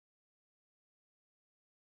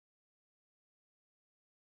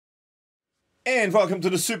And welcome to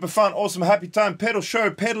the super fun, awesome, happy time pedal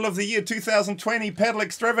show, pedal of the year 2020, pedal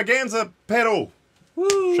extravaganza pedal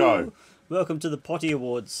Woo! show. Welcome to the Potty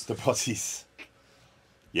Awards. The potties.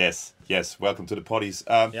 Yes, welcome to the potties.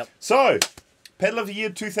 Yep. So, pedal of the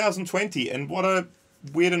year 2020, and what a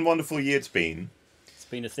weird and wonderful year it's been. It's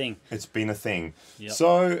been a thing. It's been a thing. Yep.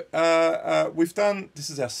 So, we've done,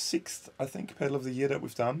 this is our 6th, I think, pedal of the year that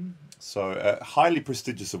we've done. So, highly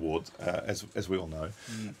prestigious award, as we all know.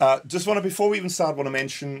 Just want to, before we even start, want to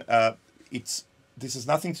mention, this has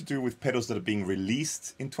nothing to do with pedals that are being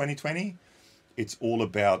released in 2020. It's all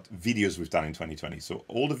about videos we've done in 2020. So,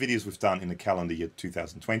 all the videos we've done in the calendar year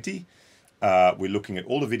 2020, we're looking at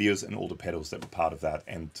all the videos and all the pedals that were part of that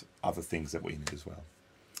and other things that were in it as well.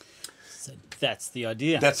 So that's the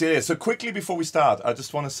idea. That's it. So quickly before we start, I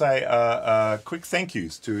just want to say quick thank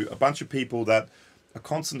yous to a bunch of people that are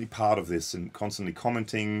constantly part of this and constantly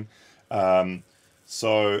commenting. I've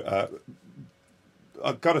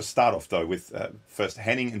got to start off though with first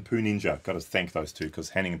Henning and Poo Ninja. Got to thank those two because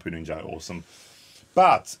Henning and Poo Ninja are awesome.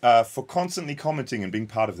 But for constantly commenting and being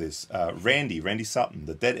part of this, Randy Sutton,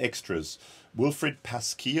 the Dead Extras, Wilfred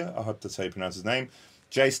Pasquier, I hope that's how you pronounce his name,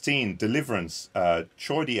 Jay Steen, Deliverance,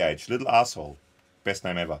 Choi DH, Little Asshole, best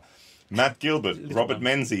name ever, Matt Gilbert, Robert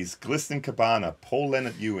Menzies, Glistening Cabana, Paul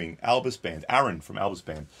Leonard Ewing, Albus Band, Aaron from Albus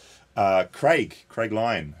Band, Craig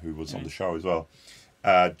Lyon, who was on the show as well,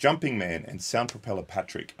 Jumping Man, and Sound Propeller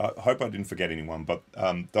Patrick. I hope I didn't forget anyone, but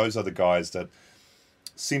those are the guys that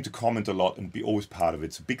seem to comment a lot and be always part of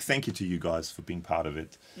it. So big thank you to you guys for being part of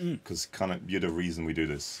it, because kind of you're the reason we do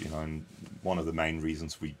this, you know, and one of the main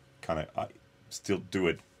reasons we kind of still do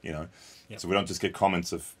it, you know. Yep. So we don't just get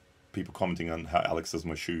comments of people commenting on how Alex does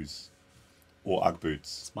my shoes or Ugg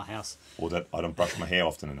boots. It's my house. Or that I don't brush my hair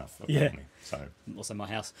often enough. Yeah. So also my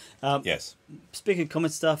house. yes. Speaking of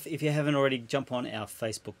comment stuff, if you haven't already, jump on our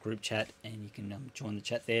Facebook group chat and you can join the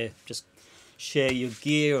chat there. Just share your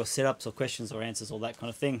gear or setups or questions or answers, all that kind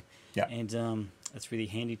of thing. Yeah. And that's really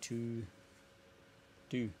handy to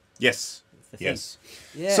do. Yes. Yes.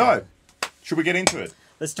 Yeah. So, should we get into it?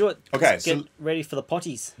 Let's do it. Okay. Let's get ready for the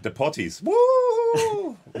potties. The potties.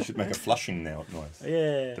 Woo! We should make a flushing noise.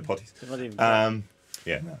 Yeah. The potties.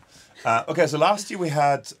 Yeah. No. Okay, so last year we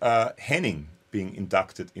had Henning being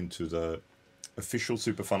inducted into the official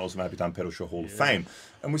Super Fun Awesome Happy Time Pedal Show Hall of Fame.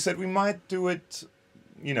 And we said we might do it,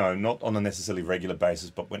 you know, not on a necessarily regular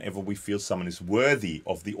basis, but whenever we feel someone is worthy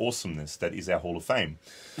of the awesomeness that is our Hall of Fame.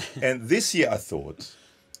 And this year I thought,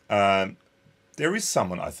 there is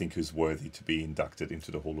someone I think who's worthy to be inducted into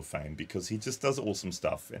the Hall of Fame because he just does awesome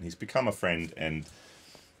stuff and he's become a friend and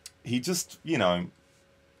he just, you know,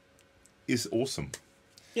 is awesome.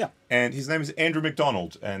 Yeah. And his name is Andrew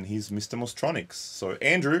McDonald and he's Mr. Mozztronics. So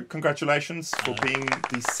Andrew, congratulations for being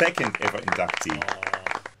the second ever inductee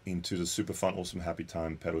into the Super Fun Awesome Happy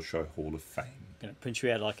Time Pedal Show Hall of Fame. I'm going to print you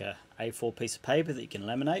out like a A4 piece of paper that you can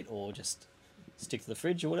laminate or just stick to the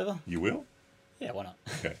fridge or whatever. You will? Yeah, why not?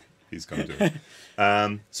 Okay. He's going to do it.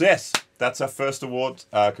 So yes, that's our first award.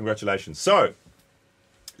 Congratulations. So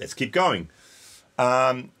let's keep going.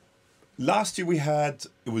 Last year we had,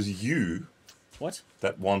 it was you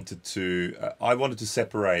that wanted to, I wanted to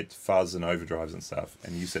separate fuzz and overdrives and stuff.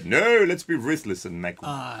 And you said, no, let's be ruthless and make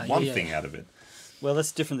one thing out of it. Well,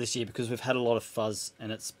 that's different this year because we've had a lot of fuzz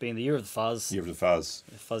and it's been the year of the fuzz. Year of the fuzz.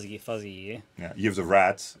 Fuzzy year. Yeah, year of the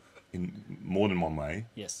rat in more than one way.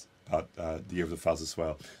 Yes. But the year of the fuzz as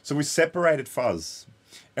well. So we separated fuzz,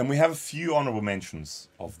 and we have a few honourable mentions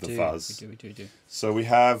of the fuzz. We do. So we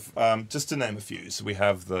have, just to name a few, so we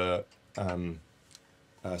have the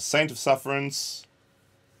Saint of Sufferance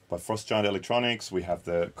by Frost Giant Electronics. We have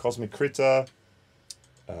the Cosmic Critter.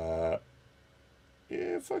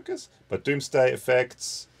 Focus. But Doomsday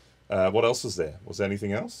Effects. What else was there? Was there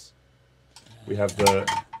anything else? We have the...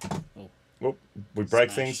 Oh, we break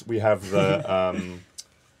things. We have the...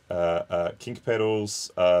 Kink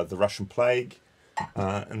Pedals, the Russian Plague,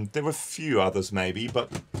 and there were a few others maybe, but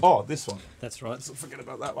this one. That's right. Let's not forget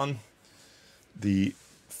about that one. The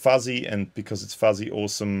fuzzy, and because it's fuzzy,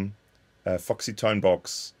 awesome Foxy Tone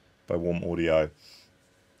Box by Warm Audio.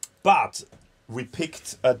 But we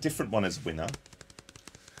picked a different one as winner.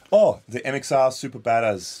 The MXR Super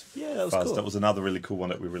Badass. Yeah, that was fuzz. cool. That was another really cool one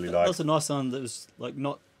that we really liked. That was a nice one that was like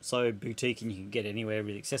not so boutique and you can get anywhere,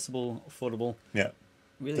 really accessible, affordable. Yeah.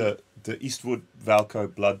 Really? The Eastwood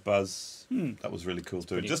Valco Blood Buzz, that was really cool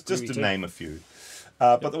too. Just to name a few.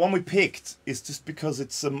 But the one we picked is just because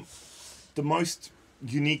it's the most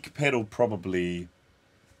unique pedal probably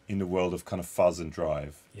in the world of kind of fuzz and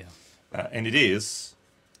drive. Yeah. And it is...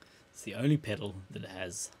 It's the only pedal that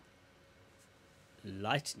has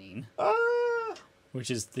lightning,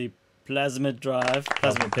 which is the Plasma Drive,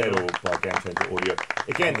 Plasma Pedal by Game Changer Audio.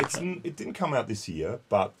 Again, it didn't come out this year,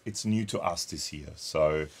 but it's new to us this year.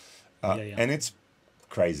 So, and it's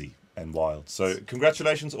crazy and wild. So,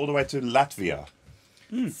 congratulations all the way to Latvia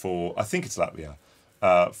for, I think it's Latvia,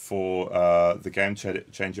 for the Game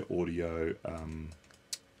Changer Audio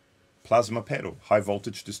Plasma Pedal, high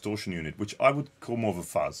voltage distortion unit, which I would call more of a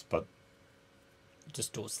fuzz, but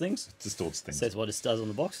distorts things. It distorts things. Says what it does on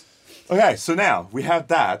the box. Okay, so now we have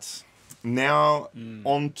that. Now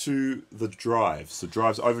onto the drives. So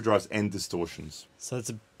drives, overdrives, and distortions. So it's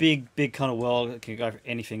a big kind of world. It can go for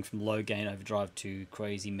anything from low gain overdrive to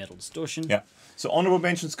crazy metal distortion. Yeah. So honorable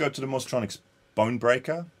mentions go to the Mozztronics Bone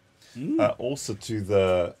Breaker. Also to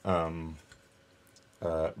the,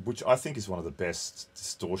 which I think is one of the best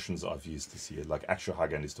distortions I've used this year, like actual high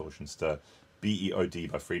gain distortions, the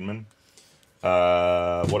BEOD by Friedman.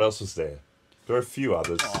 What else was there? There are a few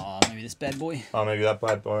others. Oh, maybe this bad boy. Oh, maybe that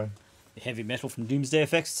bad boy. The Heavy Metal from Doomsday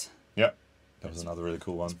Effects. Yep. That was another really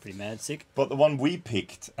cool one. It's pretty mad sick. But the one we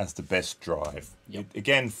picked as the best drive, yep. It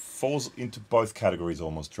again falls into both categories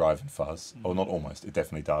almost, drive and fuzz. Or not almost, it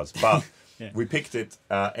definitely does. But yeah. We picked it,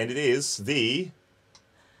 and it is the...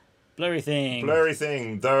 Blurry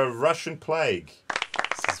Thing, the Russian Plague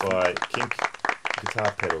by Kink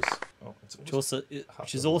Guitar Pedals. Oh,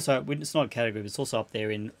 which is also, it's not a category, but it's also up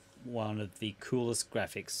there in one of the coolest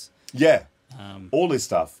graphics. Yeah. All this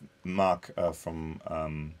stuff, Mark from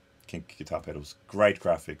Kink Guitar Pedals, great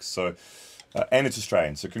graphics. So, and it's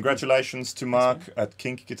Australian. So congratulations to Mark at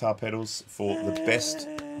Kink Guitar Pedals for the best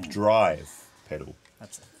drive pedal.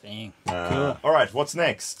 That's the thing. Cool. All right, what's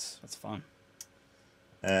next? That's fun.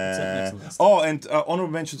 And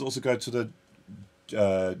honorable mentions also go to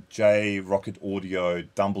the J Rocket Audio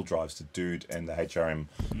Dumble drives, the Dude and the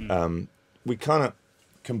HRM. We kind of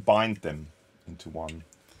combined them into one.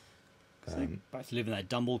 So both live in that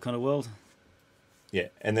Dumble kind of world. Yeah,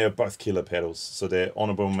 and they're both killer pedals, so they're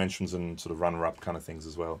honorable mentions and sort of runner-up kind of things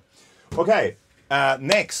as well. Okay,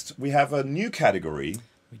 next we have a new category.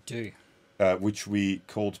 We do. Which we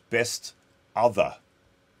called Best Other.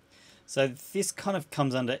 So this kind of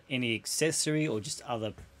comes under any accessory or just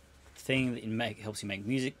other thing that helps you make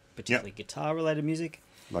music, particularly guitar-related music.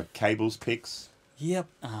 Like cables, picks. Yep.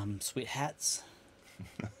 Sweet hats.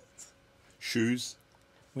 Shoes.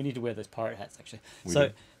 We need to wear those pirate hats, actually.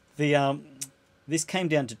 This came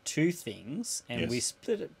down to two things, and we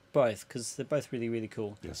split it both because they're both really, really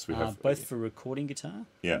cool. Yes, we have. Both for recording guitar,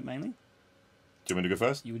 mainly. Do you want me to go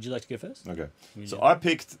first? Would you like to go first? Okay. So I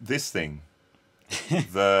picked this thing.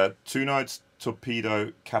 The 2 Notes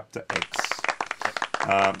Torpedo Captor X.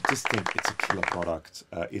 Just think it's a killer product.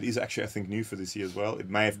 It is actually, I think, new for this year as well. It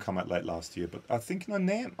may have come out late last year, but I think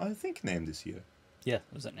NAMM this year. Yeah,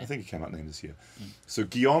 was that NAMM? I think it came out NAMM this year. So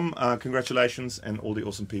Guillaume, congratulations, and all the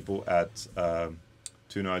awesome people at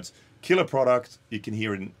 2 Notes. Killer product. You can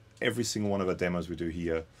hear it in every single one of our demos we do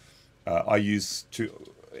here. I use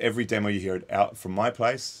every demo you hear it out from my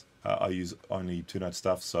place. I use only 2 Note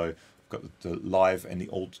stuff, so I've got the live and the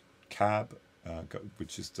old cab,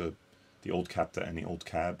 which is the old Captor and the old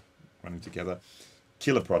cab running together.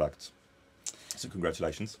 Killer product. So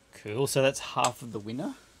congratulations. Cool. So that's half of the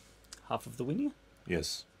winner. Half of the winner?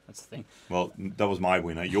 Yes. That's the thing. Well, that was my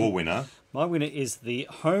winner. Your winner? My winner is the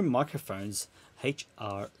Home Microphones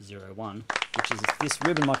HR01, which is this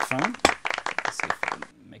ribbon microphone. Let's see if I can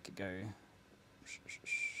make it go.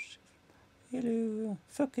 Hello,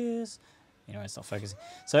 focus. Anyway, it's not focusing.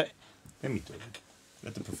 So let me do it.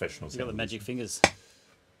 Let the professionals. You got the magic fingers.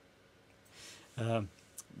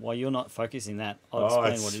 While you're not focusing that, I'll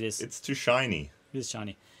explain what it is. It's too shiny. It is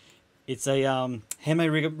shiny. It's a handmade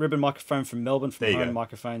ribbon microphone from Melbourne from Home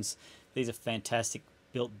Microphones. These are fantastic,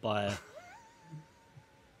 built by a...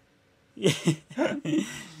 You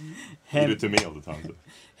do it to me all the time. So.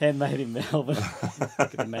 Handmade in Melbourne. Look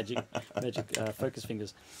at the magic focus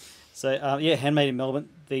fingers. So, handmade in Melbourne.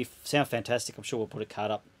 They sound fantastic. I'm sure we'll put a card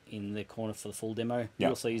up in the corner for the full demo. We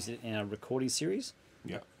also use it in our recording series.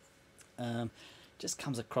 Yeah. Just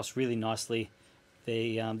comes across really nicely.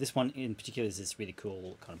 This one in particular is this really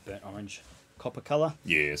cool kind of burnt orange copper color.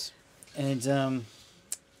 Yes. And it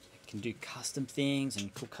can do custom things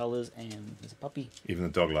and cool colors. And there's a puppy. Even the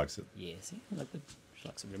dog likes it. Yeah, see, she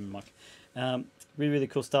likes a ribbon mic. Really, really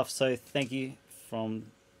cool stuff. So thank you from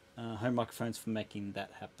Home Microphones for making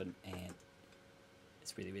that happen, and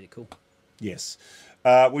it's really, really cool. Yes.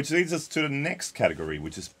 Which leads us to the next category,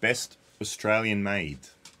 which is Best Australian Made.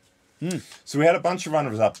 So we had a bunch of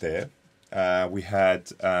runners up there. We had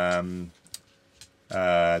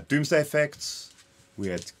Doomsday Effects. We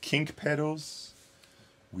had Kink Pedals.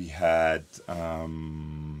 We had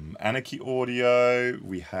Anarchy Audio.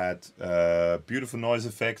 We had beautiful noise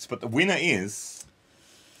effects. But the winner is...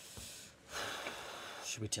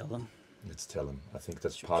 Should we tell them? Let's tell them. I think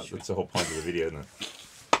that's that's the whole point of the video, isn't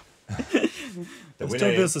it? The winner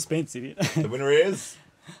is... suspense, idiot. The winner is...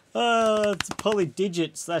 it's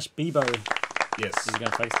Polydigit / Bebo. Yes. This is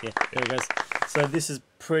going to focus here. There it goes. So this is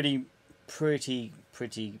pretty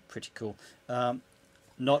cool.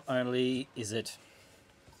 Not only is it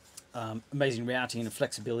amazing routing and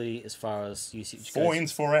flexibility as far as usage goes. 4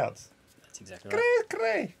 ins, 4 outs. That's exactly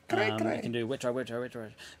right. You can do wet dry,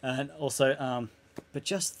 and also, but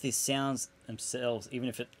just the sounds themselves, even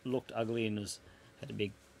if it looked ugly and had a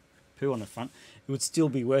big poo on the front, it would still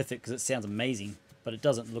be worth it because it sounds amazing. But it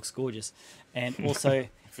doesn't. It looks gorgeous, and also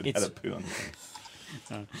if it had a poo on the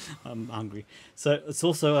front. I'm hungry. So it's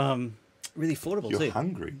also really affordable too. You're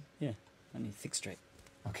hungry? Yeah, I need thick straight.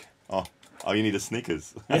 Okay. Oh, you need a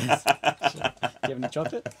Snickers. Yes. Do you have any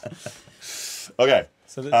chocolate? Okay.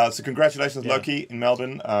 So congratulations, Loki in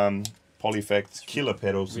Melbourne. Poly Effects, killer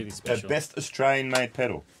pedals. Really special. Best Australian-made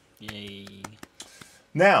pedal. Yay.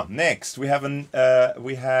 Now, next we have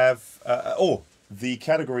the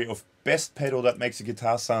category of best pedal that makes a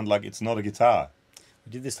guitar sound like it's not a guitar.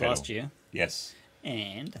 We did this pedal. last year. Yes.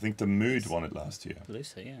 And I think the Mood won it last year. I believe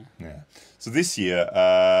so, yeah. Yeah. So this year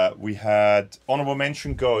we had honourable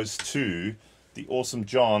mention goes to the awesome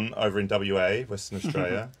John over in WA, Western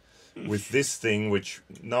Australia, with this thing which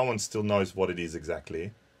no one still knows what it is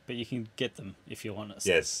exactly. But you can get them if you want us.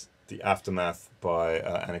 Yes, the Aftermath by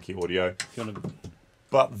Anarchy Audio. If you want to...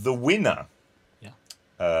 But the winner.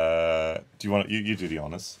 Yeah. Do you want you do the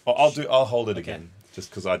honours? I'll hold it again. Just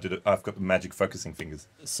because I've got the magic focusing fingers.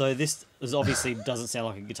 So this obviously doesn't sound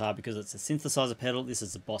like a guitar because it's a synthesizer pedal. This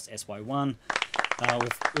is the Boss SY1.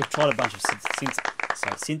 We've tried a bunch of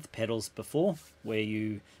synth pedals before, where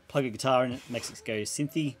you plug a guitar in, it makes it go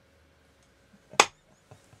synthy.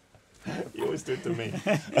 You always do it to me.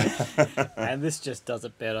 And this just does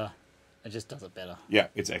it better. It just does it better. Yeah,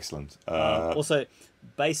 it's excellent. Also,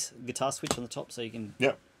 bass guitar switch on the top, so you can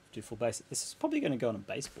do full bass. This is probably going to go on a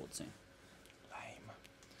bass board soon.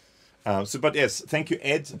 But yes, thank you,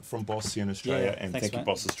 Ed from Boss here in Australia, and thanks, thank you,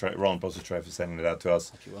 Ron Boss Australia, for sending it out to us.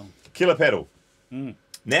 Hope you will. Killer pedal.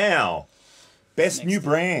 Now, best new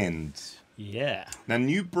brand. Yeah. Now,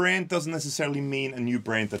 new brand doesn't necessarily mean a new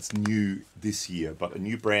brand that's new this year, but a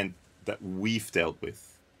new brand that we've dealt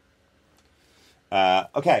with.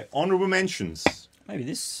 Okay, honourable mentions. Maybe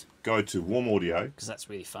this. Go to Warm Audio. Because that's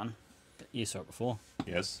really fun. You saw it before.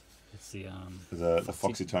 Yes. It's the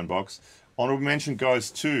Foxy Tone box. Honourable mention goes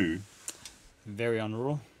to... Very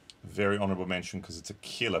honourable. Very honourable mention because it's a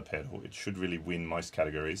killer pedal. It should really win most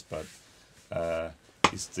categories, but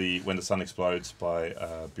it's the When the Sun Explodes by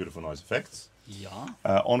Beautiful Noise Effects. Yeah.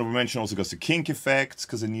 Honourable mention also goes to Kink Effects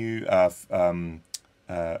because a new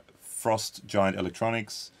Frost Giant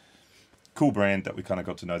Electronics. Cool brand that we kind of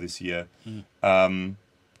got to know this year. But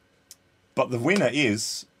the winner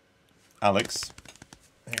is Alex.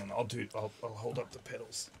 Hang on, I'll hold up the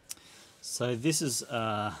pedals. So this is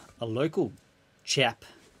a local chap.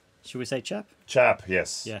 Should we say chap? Chap,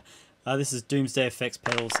 yes. Yeah. This is Doomsday Effects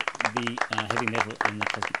pedals, the heavy metal and the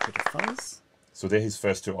Cosmic Critter Fuzz. So they're his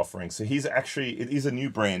first two offerings. So he's actually, it is a new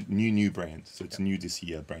brand, new brand. So it's a new this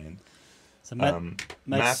year brand. So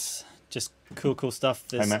Matt's just cool stuff.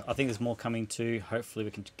 I think there's more coming too. Hopefully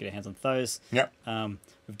we can get our hands on those. Yep.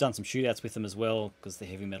 We've done some shootouts with them as well because the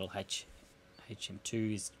heavy metal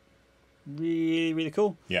HM2 is really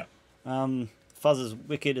cool. Yeah. Fuzz is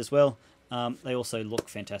wicked as well. They also look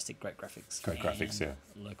fantastic. Great graphics. Great graphics, yeah.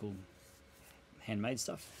 Local handmade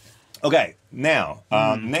stuff. Okay, now,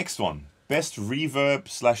 next one. Best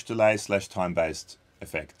reverb / delay / time-based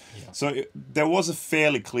effect. Yeah. So there was a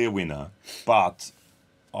fairly clear winner, but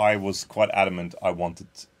I was quite adamant I wanted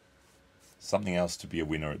something else to be a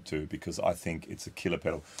winner too because I think it's a killer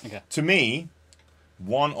pedal. Okay. To me,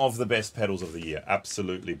 one of the best pedals of the year,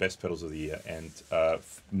 absolutely best pedals of the year, and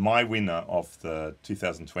my winner of the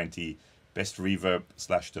 2020 best reverb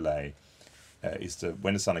 / delay is the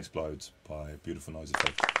When the Sun Explodes by Beautiful Noise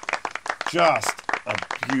Effects. Just a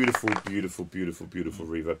beautiful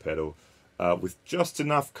reverb pedal with just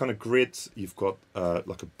enough kind of grit. You've got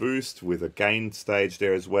like a boost with a gain stage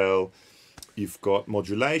there as well. You've got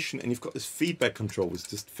modulation, and you've got this feedback control, which is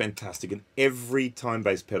just fantastic. And every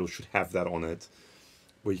time-based pedal should have that on it,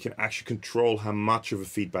 where you can actually control how much of a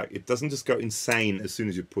feedback. It doesn't just go insane as soon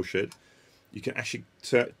as you push it. You can actually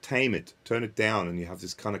tame it, turn it down, and you have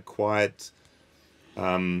this kind of quiet,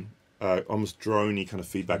 almost droney kind of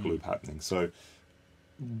feedback loop happening. So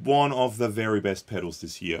one of the very best pedals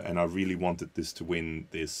this year, and I really wanted this to win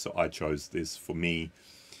this, so I chose this for me.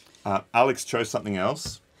 Alex chose something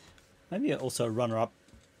else. Maybe also a runner-up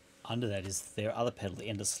under that is their other pedal, the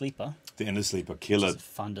Ender Sleeper. The Ender Sleeper, killer. It's a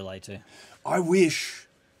fun delay too. I wish,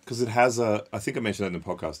 because it has a, I think I mentioned that in the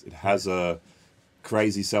podcast, it has a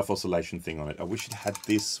crazy self-oscillation thing on it. I wish it had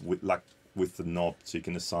this with the knob so you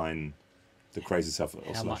can assign the crazy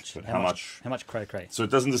self-oscillation. How much cray? So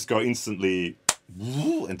it doesn't just go instantly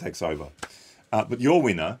and takes over. But your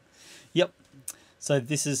winner... Yep. So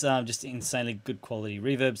this is just insanely good quality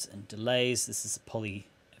reverbs and delays. This is a Poly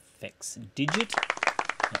FX Digit.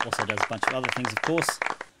 It also does a bunch of other things, of course,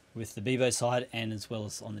 with the Bevo side and as well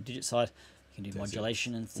as on the Digit side. You can do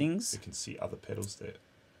modulation and things. You can see other pedals there.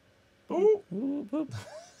 Ooh. Ooh, ooh.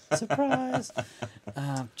 Surprise!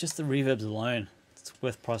 Just the reverbs alone. It's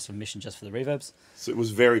worth price of admission just for the reverbs. So it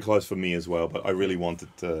was very close for me as well, but I really wanted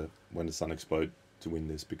When the Sun Explode to win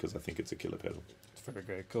this because I think it's a killer pedal. It's very,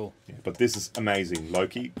 very cool. Yeah, but this is amazing.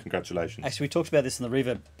 Loki, congratulations. Actually, we talked about this in the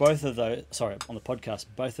reverb. Both of those, on the podcast,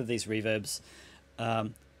 both of these reverbs,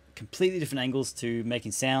 completely different angles to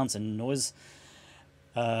making sounds and noise.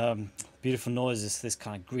 Beautiful Noise is this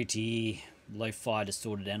kind of gritty, lo-fi,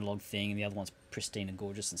 distorted analog thing, and the other one's pristine and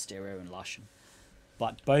gorgeous and stereo and lush.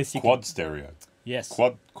 But both you Quad stereo. Yes.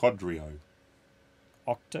 Quadrio.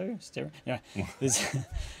 Octo stereo. Yeah. There's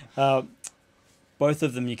both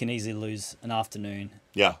of them you can easily lose an afternoon.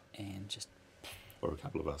 Yeah. And just or a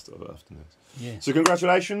couple of afternoons. Yeah. So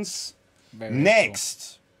congratulations. Very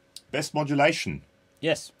Next, cool. Best modulation.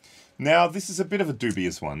 Yes. Now this is a bit of a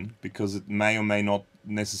dubious one because it may or may not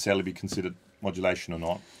necessarily be considered modulation or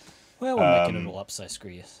not. Well, we're making it all up, so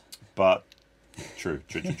screw yes. But true.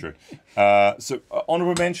 So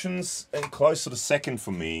honorable mentions and close to the second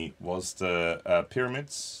for me was the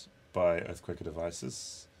Pyramids by Earthquaker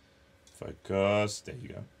Devices. Focus. There you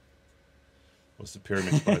go. Was the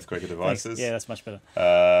Pyramids by Earthquaker Devices? Yeah, that's much better.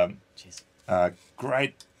 Jeez.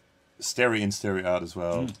 Great stereo in, stereo out as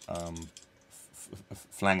well.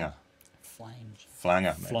 Flanger.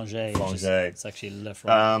 Flanger. Flanger. It's actually Le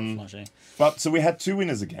Flanger. But so we had two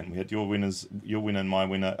winners again. We had your winner and my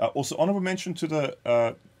winner. Also, honorable mention to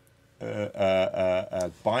the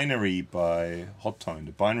Binary by Hot Tone,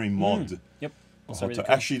 the Binary mod. Yep. Really cool.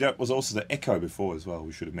 Actually, that was also the Echo before as well.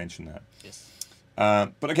 We should have mentioned that. Yes.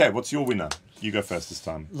 But okay, what's your winner? You go first this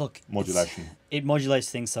time. Look, modulation. It modulates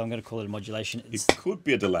things, so I'm going to call it a modulation. It could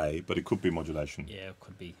be a delay, but it could be modulation. Yeah, it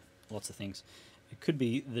could be lots of things. It could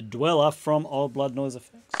be the Dweller from Old Blood Noise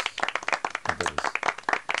Effects. That's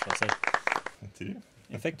what I said. Did you?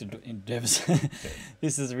 Effective endeavors.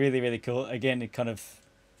 This is really, really cool. Again,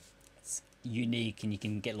 it's unique and you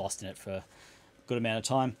can get lost in it for a good amount of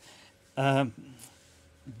time.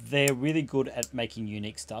 They're really good at making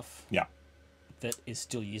unique stuff. Yeah. That is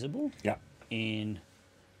still usable. Yeah. In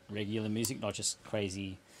regular music, not just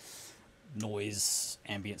crazy noise,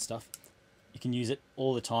 ambient stuff. You can use it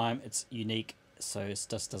all the time. It's unique, so it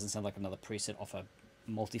just doesn't sound like another preset off a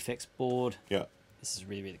multi-effects board. Yeah. This is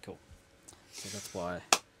really, really cool. So that's why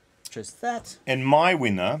I chose that. And my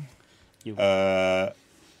winner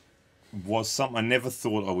was something I never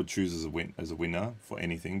thought I would choose as a winner for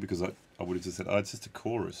anything because I would have just said, oh, it's just a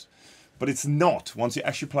chorus. But it's not. Once you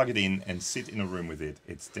actually plug it in and sit in a room with it,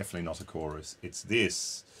 it's definitely not a chorus. It's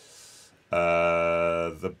this.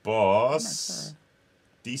 The Boss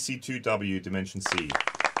DC2W Dimension C.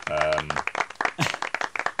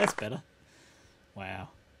 That's better. Wow.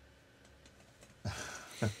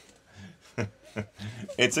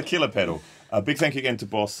 It's a killer pedal. A big thank you again to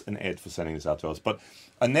Boss and Ed for sending this out to us. But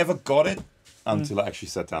I never got it until I actually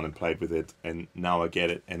sat down and played with it, and now I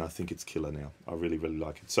get it, and I think it's killer now. I really, really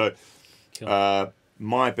like it. So,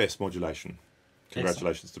 my best modulation.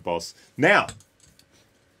 Congratulations to Boss. Now,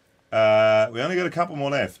 we only got a couple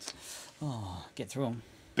more left. Oh, get through them.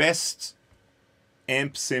 Best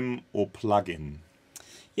amp sim or plugin.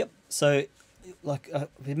 Yep. So, like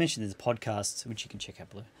we mentioned, there's a podcast which you can check out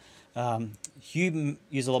below. You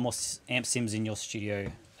use a lot more amp sims in your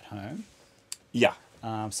studio at home. Yeah.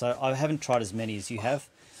 So I haven't tried as many as you have.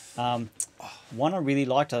 One I really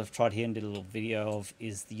liked, I've tried here and did a little video of,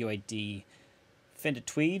 is the UAD Fender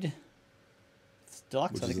Tweed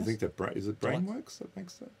Deluxe. Which is, I think that is it Brainworks that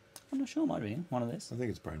makes that? I'm not sure. It might be one of those. I think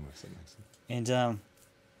it's Brainworks that makes it. And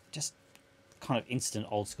just kind of instant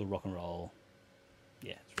old school rock and roll.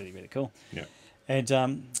 Yeah, it's really, really cool. Yeah.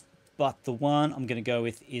 And but the one I'm going to go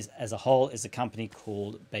with is, as a whole, is a company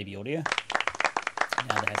called Baby Audio.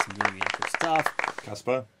 Now they have some really, really cool stuff.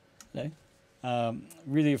 Casper. No.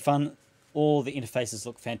 Really fun. All the interfaces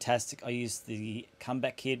look fantastic. I use the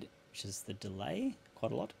Comeback Kid, which is the delay,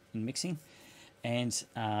 quite a lot in mixing. And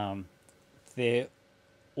they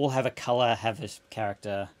all have a color, have a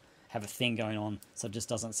character, have a thing going on, so it just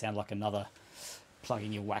doesn't sound like another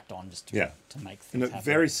plugin you whacked on just to make things and a happen.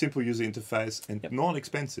 very simple user interface and not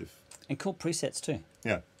expensive. And cool presets too.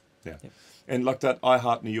 Yeah. And like that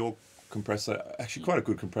iHeart New York compressor, actually quite a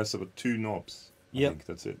good compressor, but 2 knobs. I think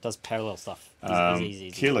that's it. Does parallel stuff.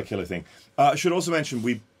 Easy. Killer thing. I should also mention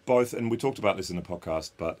we both, and we talked about this in the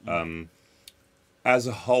podcast, but as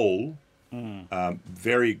a whole,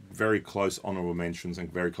 very, very close honorable mentions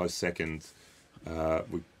and very close seconds.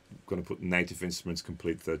 We're going to put Native Instruments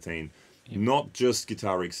Complete 13. Not just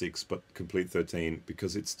Guitar Rig 6, but Complete 13,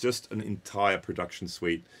 because it's just an entire production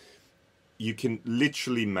suite. You can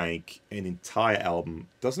literally make an entire album.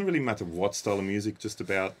 Doesn't really matter what style of music, just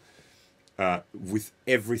about with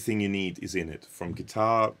everything you need is in it. From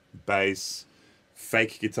guitar, bass,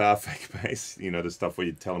 fake guitar, fake bass, you know, the stuff where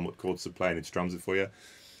you tell them what chords to play and it strums it for you,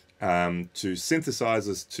 to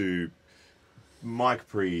synthesizers, to mic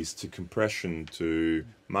pre's, to compression, to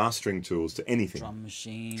mastering tools, to anything. Drum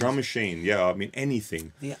machine, yeah, I mean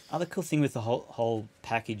anything. The other cool thing with the whole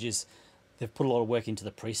package is they've put a lot of work into the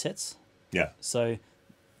presets. Yeah. So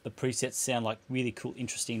the presets sound like really cool,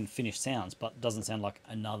 interesting, finished sounds, but doesn't sound like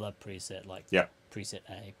another preset, like preset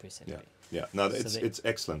A, preset B. Yeah, no, so it's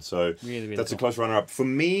excellent. So really that's cool. a close runner-up. For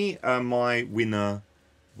me, my winner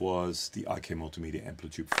was the IK Multimedia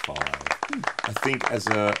Amplitude 5. I think as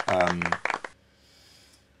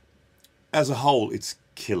a whole, it's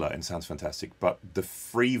killer and sounds fantastic. But the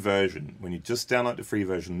free version, when you just download the free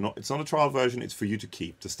version, it's not a trial version. It's for you to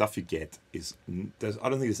keep. The stuff you get is I don't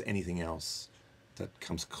think there's anything else that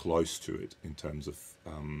comes close to it in terms of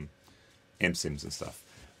MSIMs and stuff.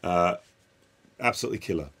 Absolutely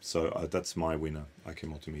killer. So that's my winner, IK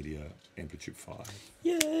Multimedia Amplitude 5.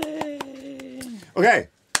 Yay! Okay,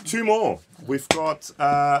 2 more. We've got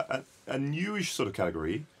a newish sort of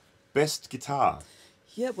category, Best Guitar.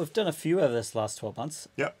 Yeah, we've done a few over this last 12 months.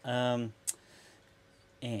 Yep.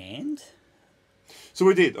 And so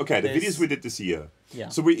we did, okay, the videos we did this year. Yeah.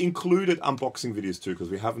 So we included unboxing videos too, because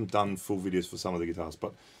we haven't done full videos for some of the guitars,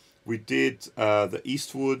 but we did the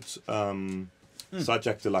Eastwood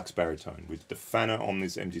Sidejack Deluxe Baritone. We did the Fano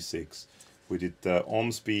Omnis MG6. We did the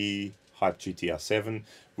Ormsby Hype GTR7.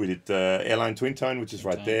 We did the Airline Twin Tone, which is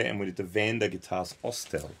right there, and we did the Vander Guitars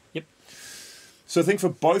Ostel. Yep. So I think for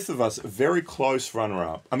both of us, a very close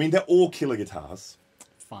runner-up. I mean, they're all killer guitars.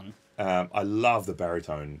 Fun. I love the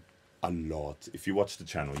baritone a lot. If you watch the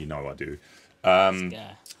channel, you know I do.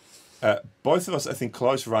 Both of us, I think,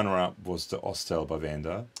 close runner-up was the Ostel by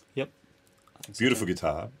Vander. Yep. Beautiful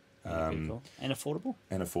guitar. Cool. And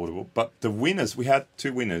affordable. But the winners, we had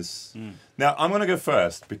 2 winners. Now, I'm going to go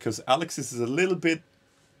first because Alex's is a little bit...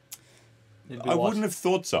 I wouldn't have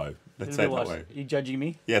thought so. Let's say it that way. Are you judging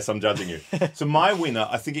me? Yes, I'm judging you. So my winner,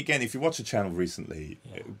 I think, again, if you watch the channel recently,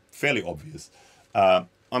 fairly obvious. I'm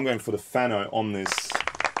going for the Fano Omnis.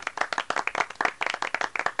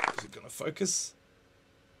 Is it going to focus?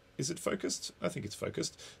 Is it focused? I think it's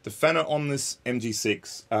focused. The Fano Omnis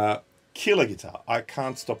MG6. Killer guitar. I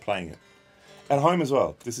can't stop playing it. At home as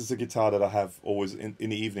well. This is a guitar that I have always in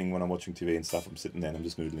the evening when I'm watching TV and stuff. I'm sitting there and I'm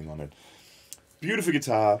just noodling on it. Beautiful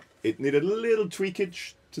guitar. It needed a little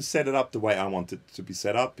tweakage to set it up the way I want it to be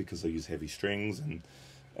set up because I use heavy strings and,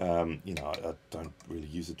 you know, I don't really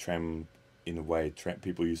use a trem in a way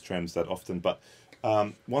people use trems that often. But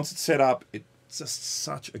once it's set up, it's just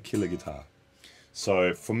such a killer guitar.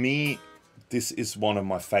 So for me, this is one of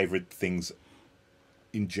my favorite things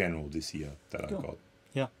in general this year that I've got.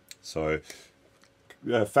 Yeah. So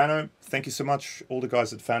Fano, thank you so much, all the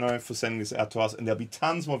guys at Fano, for sending this out to us. And there'll be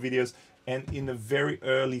tons more videos. And in the very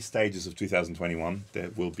early stages of 2021,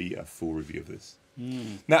 there will be a full review of this.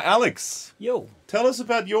 Now, Alex, tell us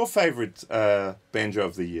about your favorite banjo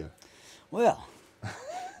of the year. Well,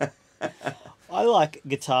 I like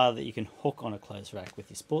guitar that you can hook on a clothes rack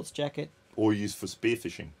with your sports jacket. Or use for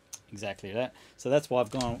spearfishing. Exactly that. So that's why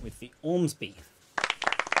I've gone with the Ormsby.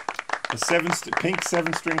 A pink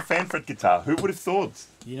 7-string fanfret guitar. Who would have thought?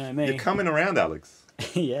 You know me. You're coming around, Alex.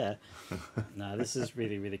 Yeah. No, this is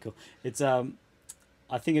really, really cool. It's I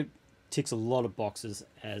think it ticks a lot of boxes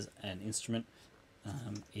as an instrument.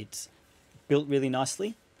 It's built really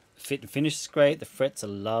nicely. Fit and finish is great. The frets are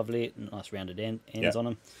lovely. Nice rounded ends on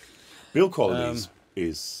them. Build quality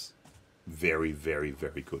is very, very,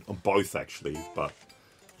 very good. On both, actually. But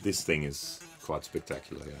this thing is quite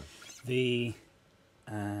spectacular, yeah. The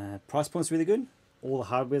price point's really good. All the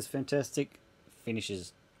hardware's fantastic.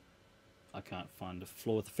 Finishes, I can't find a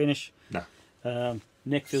flaw with the finish. No.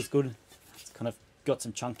 Neck feels good. It's kind of got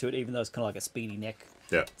some chunk to it, even though it's kind of like a speedy neck.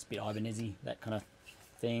 Yeah. It's a bit Ibanez-y, that kind of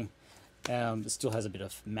thing. It still has a bit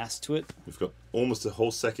of mass to it. We've got almost a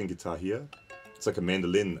whole second guitar here. It's like a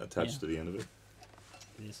mandolin attached to the end of it.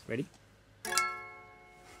 It is. Ready?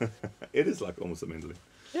 It is like almost a mandolin.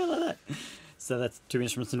 Yeah, like that. So that's 2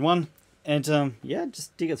 instruments in one. And yeah,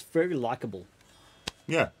 just dig it's very likable.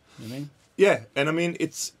 Yeah. You know what I mean? Yeah, and I mean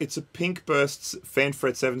it's a Pink Bursts fan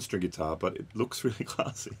fret 7-string guitar, but it looks really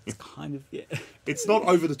classy. It's kind of, yeah. It's not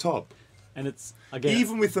over the top. And it's, again...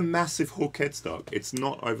 Even with the massive hook headstock, it's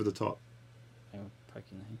not over the top.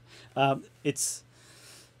 It's...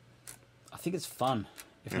 I think it's fun,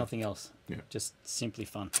 if nothing else. Yeah. Just simply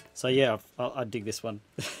fun. So yeah, I dig this one.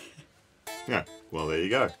 Yeah, well there you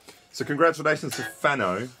go. So congratulations to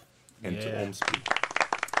Fano and to Ormsby.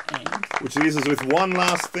 And... Which leaves us with one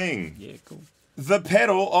last thing. Yeah, cool. The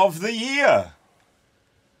pedal of the year.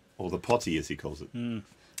 Or the potty, as he calls it.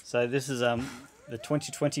 So this is the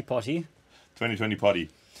 2020 potty. 2020 potty.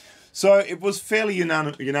 So it was fairly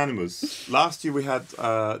unanimous. Last year we had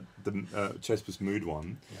the Chase Bliss Mood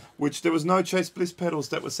one, which there was no Chase Bliss pedals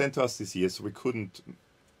that were sent to us this year, so we couldn't.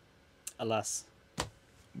 Alas.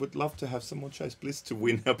 Would love to have some more Chase Bliss to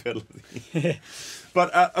win our pedal of the year.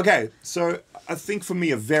 But okay, so I think for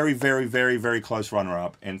me a very, very, very, very close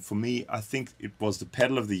runner-up, and for me I think it was the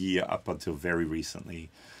pedal of the year up until very recently,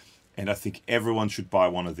 and I think everyone should buy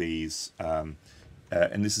one of these. And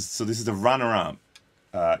this is the runner-up.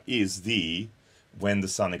 Is the When the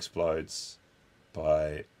Sun Explodes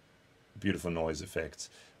by Beautiful Noise Effects.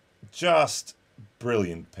 Just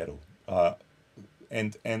brilliant pedal.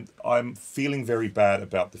 And I'm feeling very bad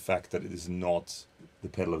about the fact that it is not the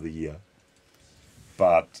pedal of the year.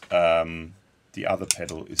 But the other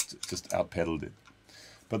pedal is just out-pedaled it.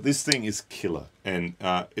 But this thing is killer. And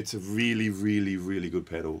it's a really, really, really good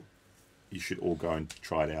pedal. You should all go and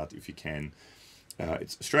try it out if you can.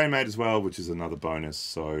 It's Australian made as well, which is another bonus.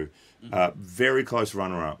 So very close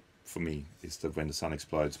runner-up for me is the When the Sun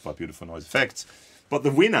Explodes by Beautiful Noise Effects. But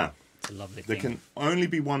the winner, it's a lovely there thing. can only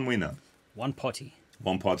be one winner. One potty.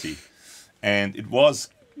 One potty. And it was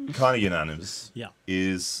kind of unanimous. Yeah.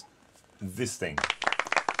 Is this thing.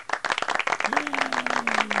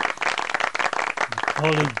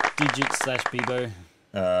 Holy Digit / Bebo.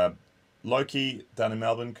 Loki down in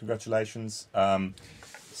Melbourne, congratulations.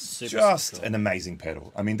 Super cool. An amazing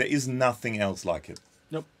pedal. I mean, there is nothing else like it.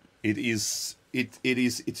 Nope. It is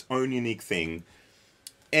its own unique thing,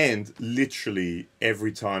 and literally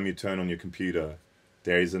every time you turn on your computer,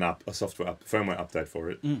 there is a firmware update for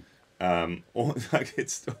it. Or like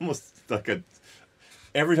it's almost like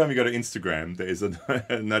every time you go to Instagram, there is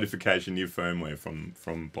a notification, new firmware from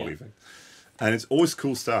Polyeffect, and it's always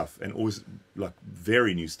cool stuff and always like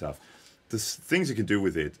very new stuff. The things you can do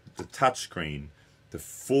with it, the touch screen. The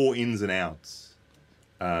 4 ins and outs.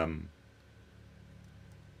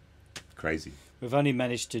 Crazy. We've only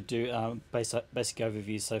managed to do basic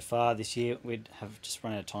overviews so far this year. We'd have just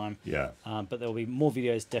run out of time. Yeah. But there will be more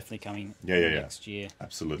videos definitely coming next year.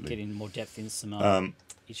 Absolutely. Getting more depth in some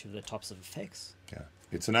each of the types of effects. Yeah.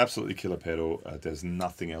 It's an absolutely killer pedal. There's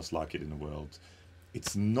nothing else like it in the world.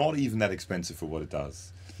 It's not even that expensive for what it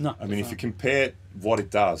does. No. I mean, if you compare what it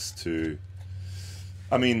does to...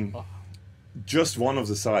 I mean... Oh. Just one of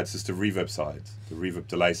the sides, just the reverb side, the reverb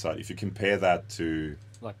delay side. If you compare that to...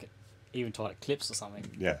 Like even to like clips or something.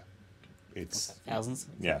 Yeah. It's... Thousands?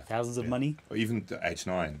 Yeah. Thousands of money? Or even the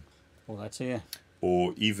H9. Well, that's, yeah.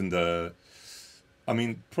 Or even the... I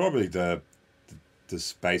mean, probably the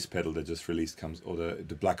space pedal that just released comes... Or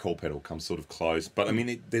the black hole pedal comes sort of close. But, I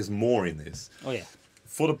mean, there's more in this. Oh, yeah.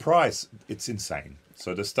 For the price, it's insane.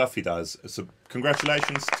 So the stuff he does... So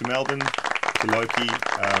congratulations to Melbourne... to Loki,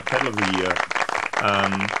 pedal of the year.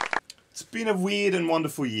 It's been a weird and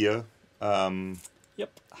wonderful year.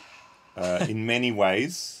 Yep. In many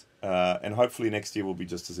ways. And hopefully next year will be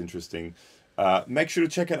just as interesting. Make sure to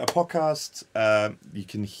check out our podcast. You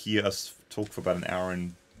can hear us talk for about an hour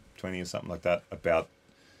and 20 or something like that about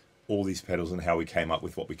all these pedals and how we came up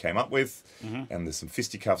with what we came up with. And there's some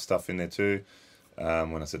fisticuff stuff in there too.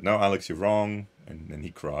 When I said, no, Alex, you're wrong. And then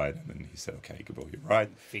he cried. And then he said, okay, Gabor, you're right.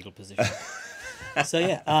 Fetal position. So,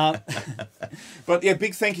 yeah. But, yeah,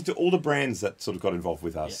 big thank you to all the brands that sort of got involved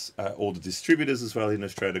with us. All the distributors as well in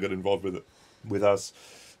Australia got involved with us.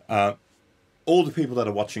 All the people that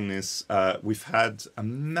are watching this. We've had a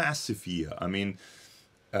massive year. I mean,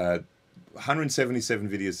 177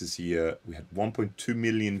 videos this year. We had 1.2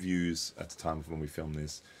 million views at the time of when we filmed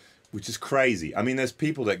this, which is crazy. I mean, there's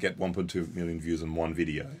people that get 1.2 million views on one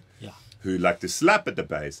video who like to slap at the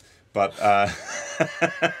bass. But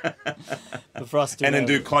for us to and then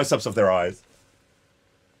do close-ups of their eyes.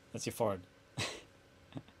 That's your forehead.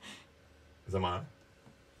 Is that mine?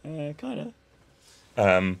 Kind of.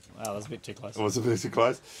 Wow, that was a bit too close. It was a bit too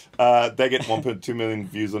close. They get 1.2 million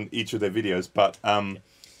views on each of their videos, but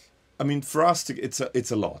I mean, for us,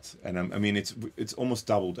 it's a lot, and I mean, it's almost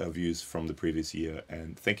doubled our views from the previous year.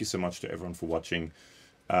 And thank you so much to everyone for watching.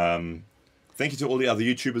 Thank you to all the other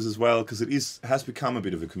YouTubers as well, because it has become a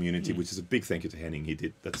bit of a community, which is a big thank you to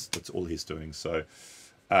Henning. That's all he's doing. So,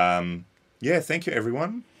 yeah, thank you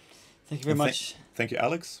everyone. Thank you very much. Thank you,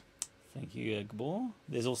 Alex. Thank you, Gabor.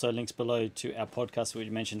 There's also links below to our podcast where we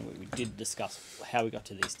mentioned we did discuss how we got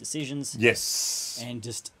to these decisions. Yes. And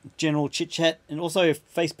just general chit chat, and also a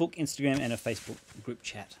Facebook, Instagram, and a Facebook group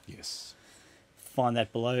chat. Yes. Find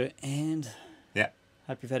that below, and yeah,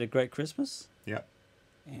 hope you've had a great Christmas. Yeah.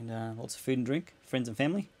 And lots of food and drink, friends and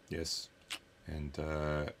family. Yes. And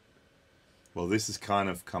well, this is kind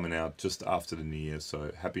of coming out just after the New Year,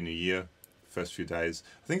 so Happy New Year. First few days.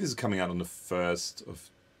 I think this is coming out on the 1st of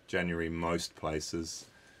January most places,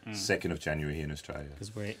 2nd of January here in Australia.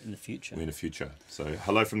 Because we're in the future. We're in the future. So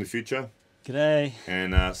hello from the future. G'day.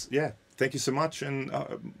 And yeah, thank you so much, and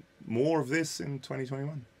more of this in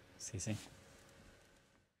 2021. See you soon.